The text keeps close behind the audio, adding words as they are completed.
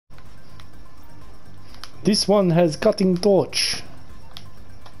This one has cutting torch.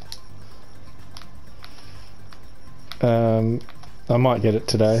 I might get it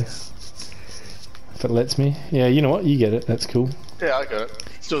today. If it lets me. Yeah, you know what? You get it. That's cool. Yeah, I got it.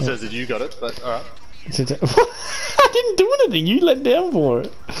 Still says that you got it, but alright. I didn't do anything. You let down for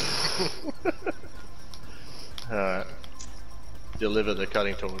it. Alright. Deliver the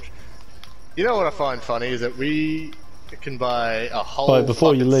cutting torch. You know what I find funny is that we can buy a whole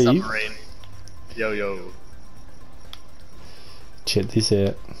before you leave. Submarine. Yo. Check this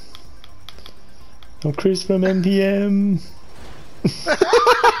out. I'm Chris from NPM.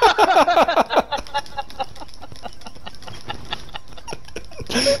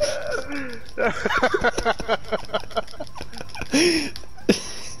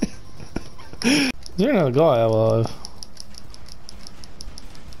 Is there another guy alive?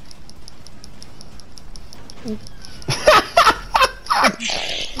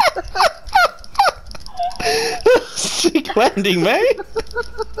 Sick landing, mate.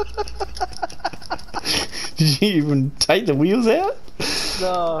 Did you even take the wheels out?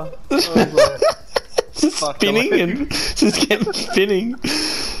 No. Just spinning and just kept spinning.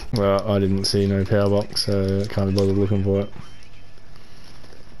 Well, I didn't see no power box, so I can't be bothered looking for it.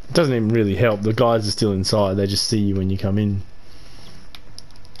 It doesn't even really help. The guys are still inside. They just see you when you come in.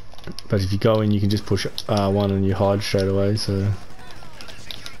 But if you go in, you can just push R1 and you hide straight away. So.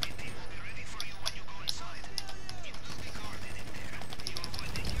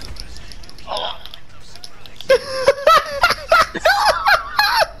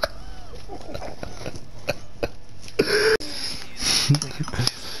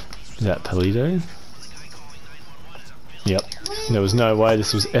 Is that Toledo? Yep. There was no way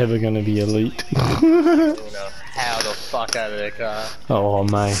this was ever going to be elite. How the fuck out of their car? Oh,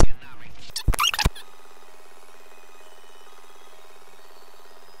 mate.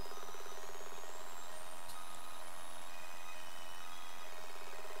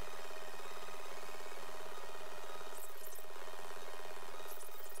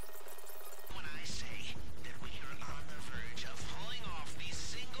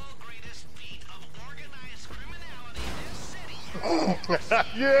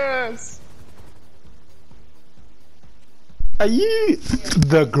 Yes! Are you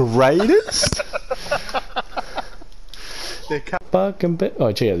the greatest? Fucking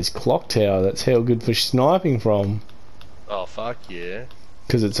oh, check out this clock tower. That's hell good for sniping from. Oh, fuck yeah.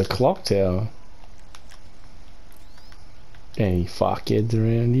 Because it's a clock tower. Any fuckheads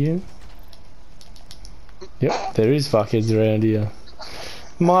around here? Yep, there is fuckheads around here.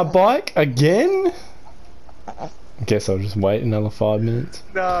 My bike again? I guess I'll just wait another 5 minutes.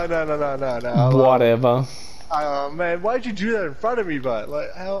 No. Whatever. Oh man, why'd you do that in front of me, but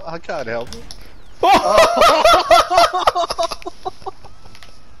like, how I can't help it.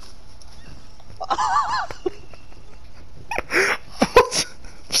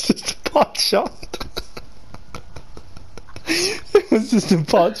 It's just a pot shot. It was just a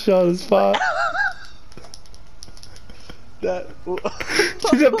pot shot as fuck. Did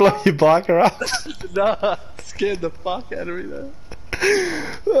it blow your biker up? Nah, scared the fuck out of me though.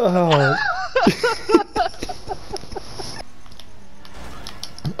 Oh.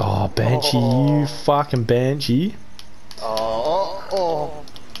 Oh, Banshee, you fucking Banshee. Oh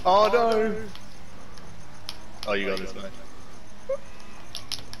no. Oh, you got this, mate.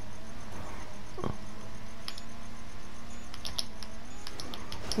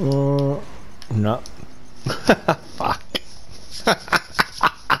 No. Fuck.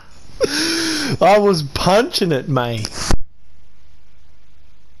 I was punching it, mate.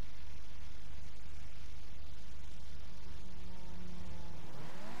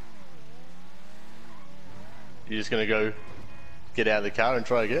 You just gonna go get out of the car and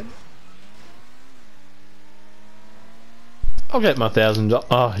try again? I'll get my $1,000.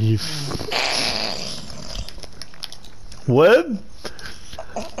 Oh, you. Web?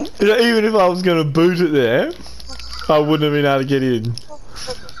 Even if I was gonna boot it there, I wouldn't have been able to get in.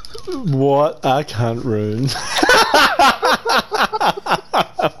 What a cunt rune.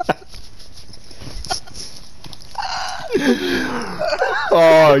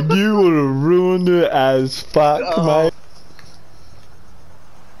 Oh, you would have ruined it as fuck, mate.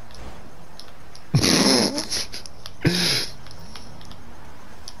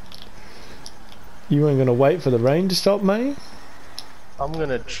 You ain't gonna wait for the rain to stop, mate? I'm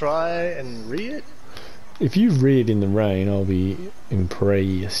gonna try and read it. If you read in the rain, I'll be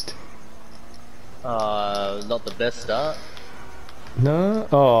impressed. Not the best start. No?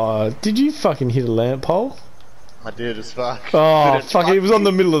 Oh, did you fucking hit a lamp pole? I did as fuck. Oh, fuck, it was on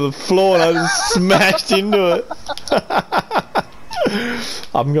the middle of the floor and I just smashed into it.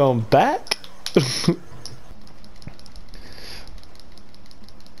 I'm going back.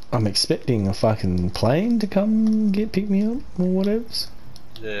 I'm expecting a fucking plane to come pick me up or whatever.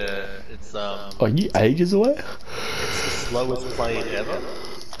 Yeah, it's Are you ages away? It's the slowest plane ever.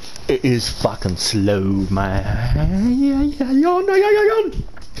 It is fucking slow, man. Yeah.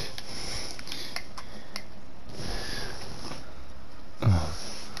 Oh,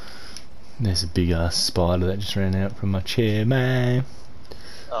 there's a big ass spider that just ran out from my chair, man.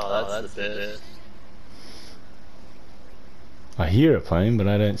 Oh, that's the best. I hear a plane, but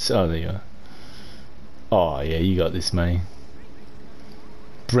I don't. Oh, there you are. Oh yeah, you got this, mate.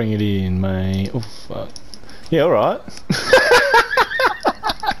 Bring it in, mate. Oh fuck. Yeah, all right.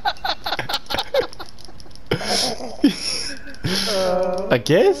 I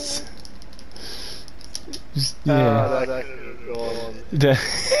guess. Just, yeah.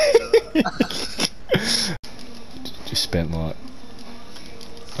 Just spent like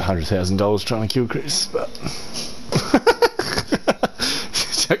 $100,000 trying to kill Chris, but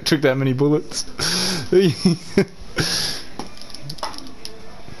Jack took that many bullets.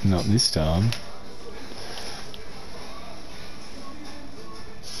 Not this time.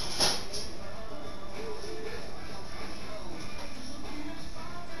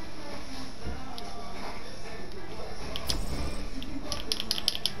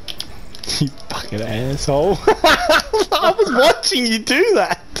 You fucking asshole. I was watching you do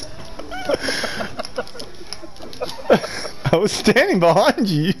that. I was standing behind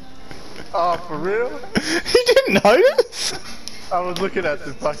you. Oh, for real? You didn't notice? I was looking at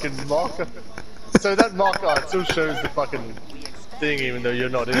the fucking marker. So that marker still shows the fucking thing even though you're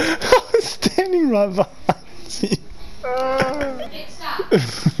not in it. I was standing right behind you.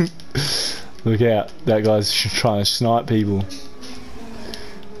 Look out, that guy's trying to snipe people.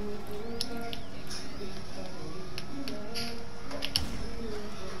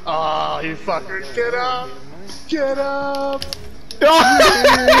 Oh, you fucker, get up! Get up!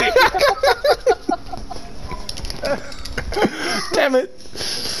 Damn it!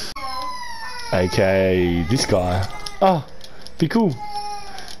 Okay, this guy. Oh, be cool.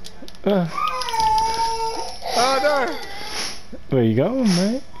 Oh no! Where you going,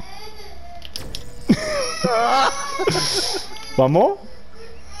 mate? One more?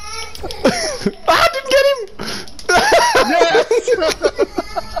 I didn't get him! Yes!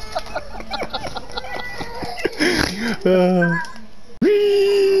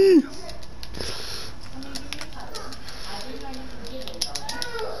 Whee!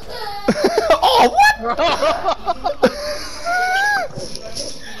 Oh, what?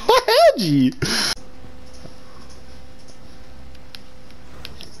 I had you.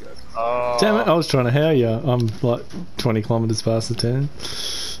 Oh. Damn it, I was trying to hail you. I'm like 20 kilometers past the turn.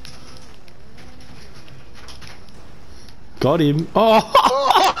 Got him. Oh!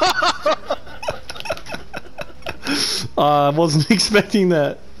 I wasn't expecting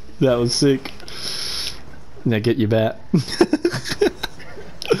that. That was sick. Now get your bat.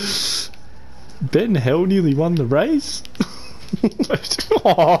 Ben Hell nearly won the race.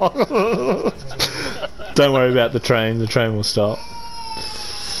 Don't worry about the train. The train will stop.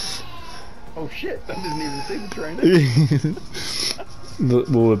 Oh shit, I didn't even see the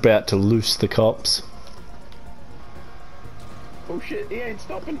train. We're about to loose the cops. Oh shit, he ain't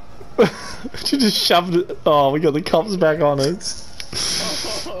stopping. She just shoved it. Oh, we got the cops back on us.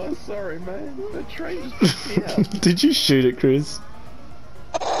 Oh, sorry man, the train just me out. Did you shoot it, Chris?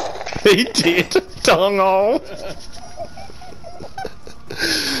 He did. Dongo.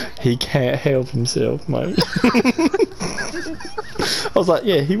 He can't help himself, mate. I was like,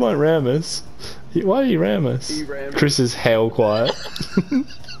 yeah, he won't ram us. Why did he ram us? He rammed Chris is hell quiet.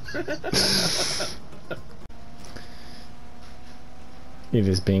 It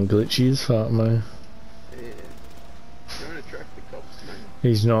is being glitchy as fuck, mate. Yeah. Trying to track the cops, man.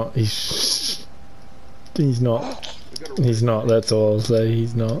 He's not. He's not. That's all I'll say.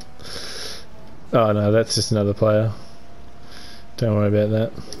 He's not. Oh no, that's just another player. Don't worry about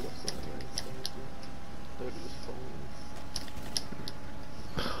that.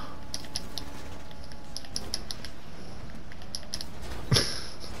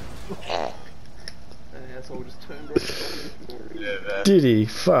 Yeah, Did he?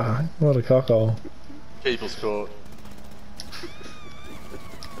 Fuck! What a cockhole. People's Court.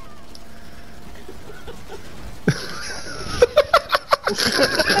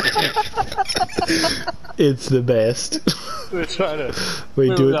 It's the best. We're trying to.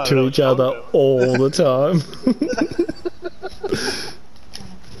 We do it to each other all the time.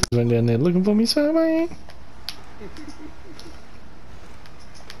 Run down there looking for me, so man.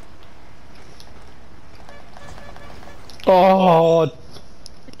 Oh,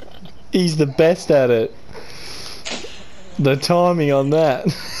 he's the best at it. The timing on that.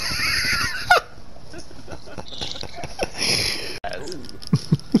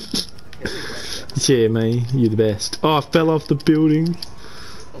 chair, me. You're the best. Oh, I fell off the building.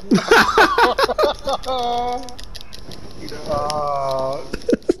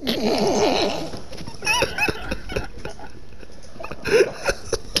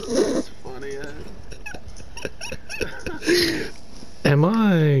 Funny, eh? Am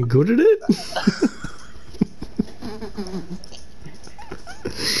I good at it?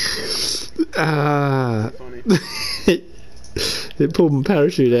 Funny. It pulled my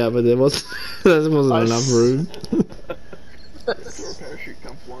parachute out, but there wasn't enough room. Saw a parachute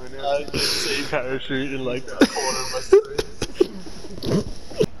come flying out. I can see parachute in like a corner of my screen.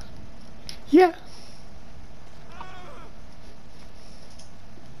 Yeah.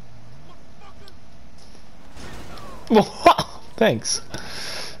 Thanks.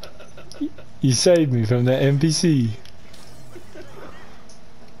 You saved me from that NPC.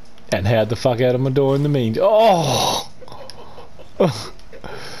 And had the fuck out of my door in the meantime. Oh!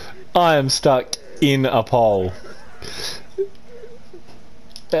 I am stuck in a pole.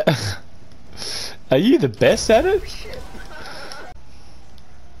 Are you the best at it?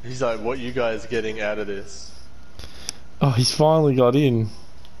 He's like, what you guys getting out of this? Oh, he's finally got in.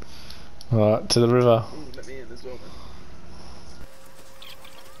 Alright, to the river. Ooh, let me in as well, man.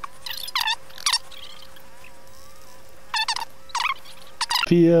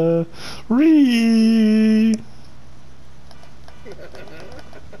 Fury.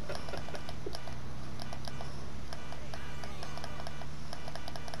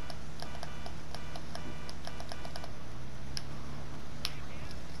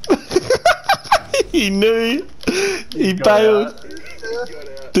 He knew. He bailed.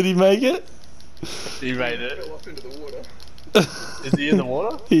 Did he make it? He made it. Fell off into the water. Is he in the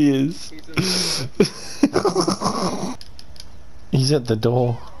water? He is. He's in the water. He's at the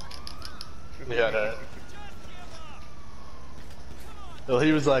door. Yeah, I know. Well,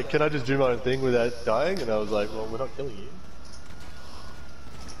 he was like, can I just do my own thing without dying? And I was like, well, we're not killing you.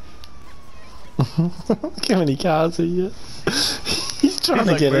 Look how many cars are here. He's trying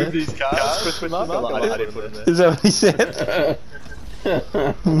to He's get like, move it. these cars, question mark? I'm like, I didn't put them there. Is that what he said?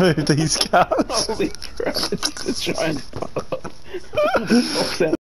 Move these cars. Holy crap, it's a giant